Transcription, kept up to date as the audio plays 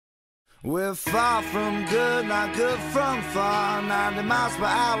We're far from good, not good from far. 90 miles per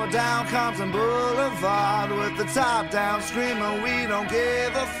hour down Compton Boulevard, with the top down screaming we don't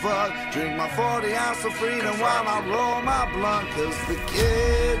give a fuck. Drink my 40 ounce of freedom while I roll my blunt, cause the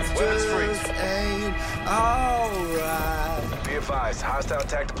kids just ain't alright. Be advised, hostile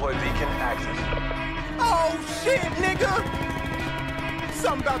attack deployed beacon active. Oh shit, nigga!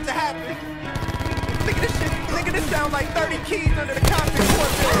 Something about to happen. Look at this shit, nigga, this sounds like 30 keys under the Compton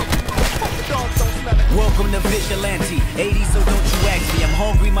court. Welcome to Vigilante 80, so don't you ask me. I'm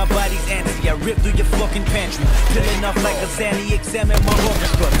hungry, my body's antsy. I rip through your fucking pantry, peeling off like a Zanny. Examine my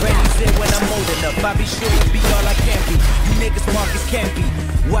orchestra. Granny said when I'm old enough, I'll be sure to be all I can be. You niggas Marcus can't be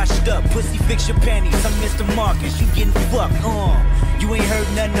washed up, pussy fix your panties. I'm Mr. Marcus, you getting fucked, You ain't heard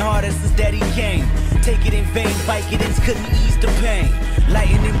nothing harder since Daddy came. Take it in vain, Vicodins couldn't ease the pain.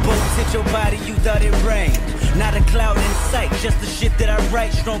 Lightning bolts hit your body, you thought it rained. Not a cloud in sight, just the shit that I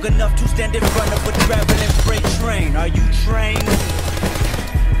write. Strong enough to stand in front of a traveling freight train. Are you trained?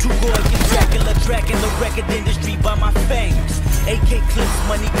 To go against Dracula, tracking the record industry by my fangs. AK clips,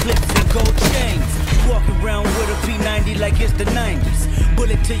 money clips, and gold chains. Walking around with a P90 like it's the 90s.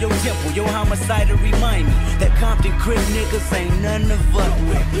 Bullet to your temple, your homicide to remind me that Compton crib niggas ain't none to fuck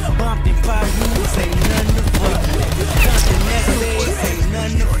with. Bumped in pop moves ain't none to fuck with. Compton essays ain't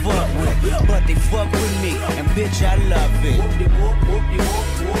none to fuck with. But they fuck with me, and bitch I love it.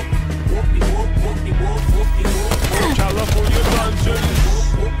 California dungeons.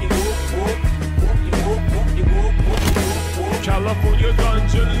 California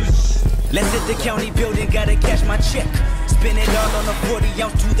dungeons. Let's hit the county building, gotta cash my check. Spin it all on a 40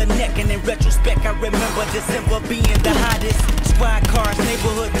 ounce to the neck. And in retrospect, I remember December being the hottest. Squad cars,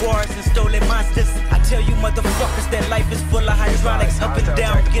 neighborhood wars, and stolen monsters. I tell you motherfuckers that life is full of hydraulics. Up and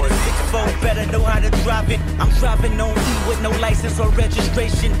down, get a 6-4, better know how to drive it. I'm driving on E with no license or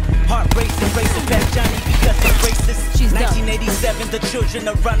registration. Heart racing, racing past Johnny because he's racist. 1987, the children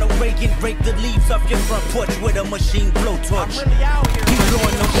of Ronald Reagan break the leaves off your front porch with a machine blowtorch. He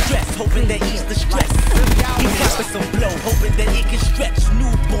blowing no stress, hoping that ease the stress. He copping some blow, hoping that it can stretch.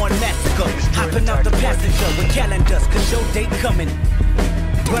 Newborn massacre, hopping out the passenger with calendars, cause your day coming.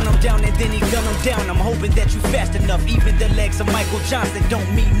 Run him down and then he gun him down. I'm hoping that you fast enough. Even the legs of Michael Johnson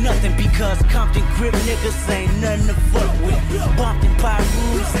don't mean nothing, because Compton crib niggas ain't nothing to fuck with. Bumped pie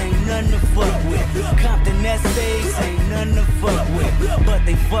rules ain't nothing to fuck with. Compton essays ain't nothing to fuck with. But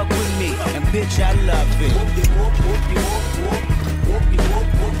they fuck with me, and bitch I love it.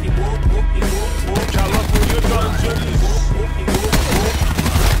 California dungeons.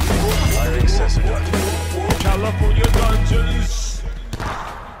 Firing sensor duct. California dungeons.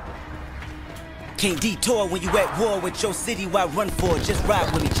 Can't detour when you at war with your city. Why run for it? Just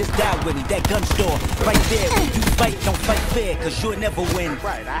ride with me, just die with me. That gun store right there. When you fight, don't fight fair, cause you'll never win.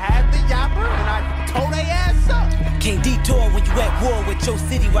 Right, I had the yapper and I tore they ass up. Can't detour when you at war with your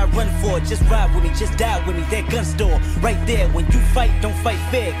city. Why run for it? Just ride with me, just die with me. That gun store right there. When you fight, don't fight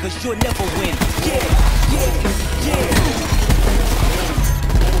fair, cause you'll never win. Yeah, yeah, yeah.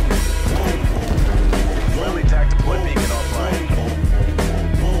 Friendly attack deployed beacon offline.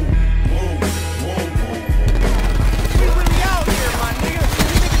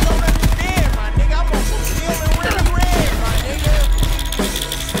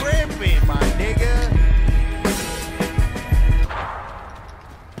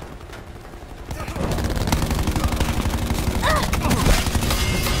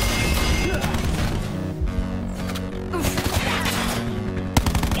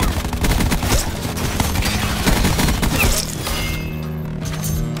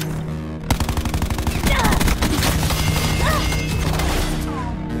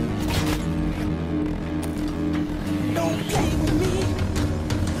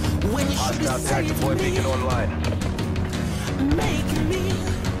 Hostile attack deployed beacon online. Make me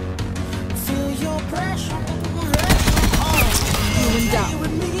feel your pressure. You and down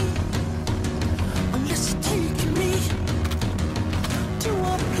with me, unless you're taking me to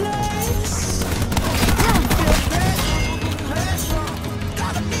a place. I feel pressure.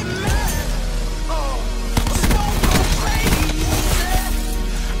 Gotta be mad. Stone cold crazy.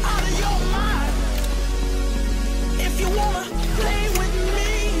 Out of your mind. If you wanna play with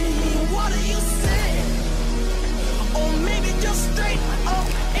me, what do you say? Or maybe just straight up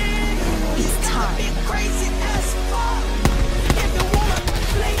in. It's time. Be crazy as fuck. If you wanna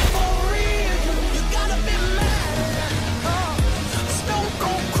play for real, you gotta be mad. Stone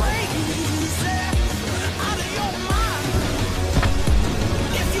cold crazy.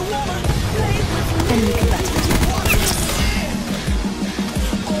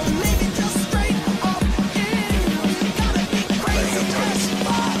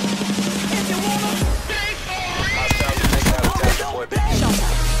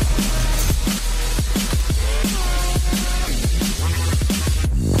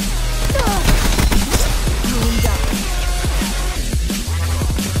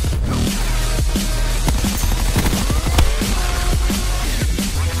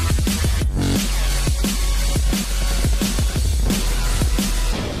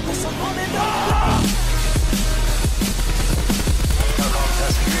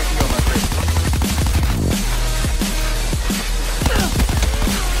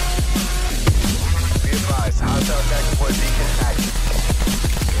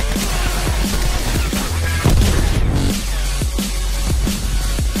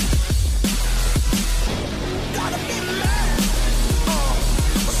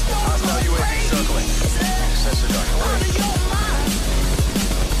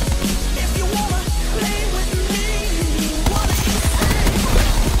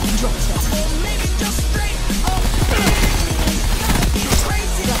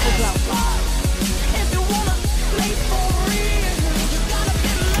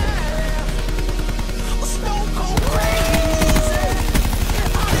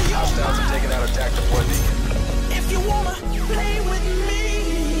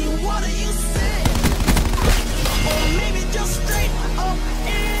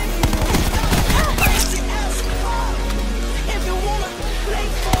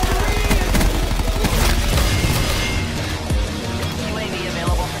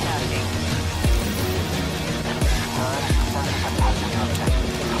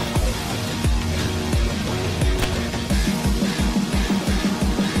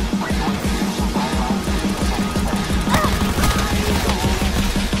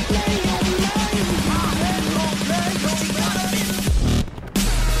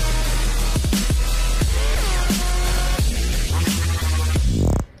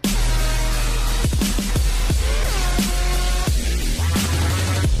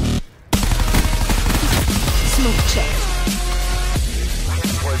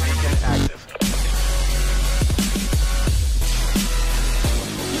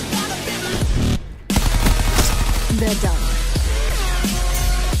 They're done.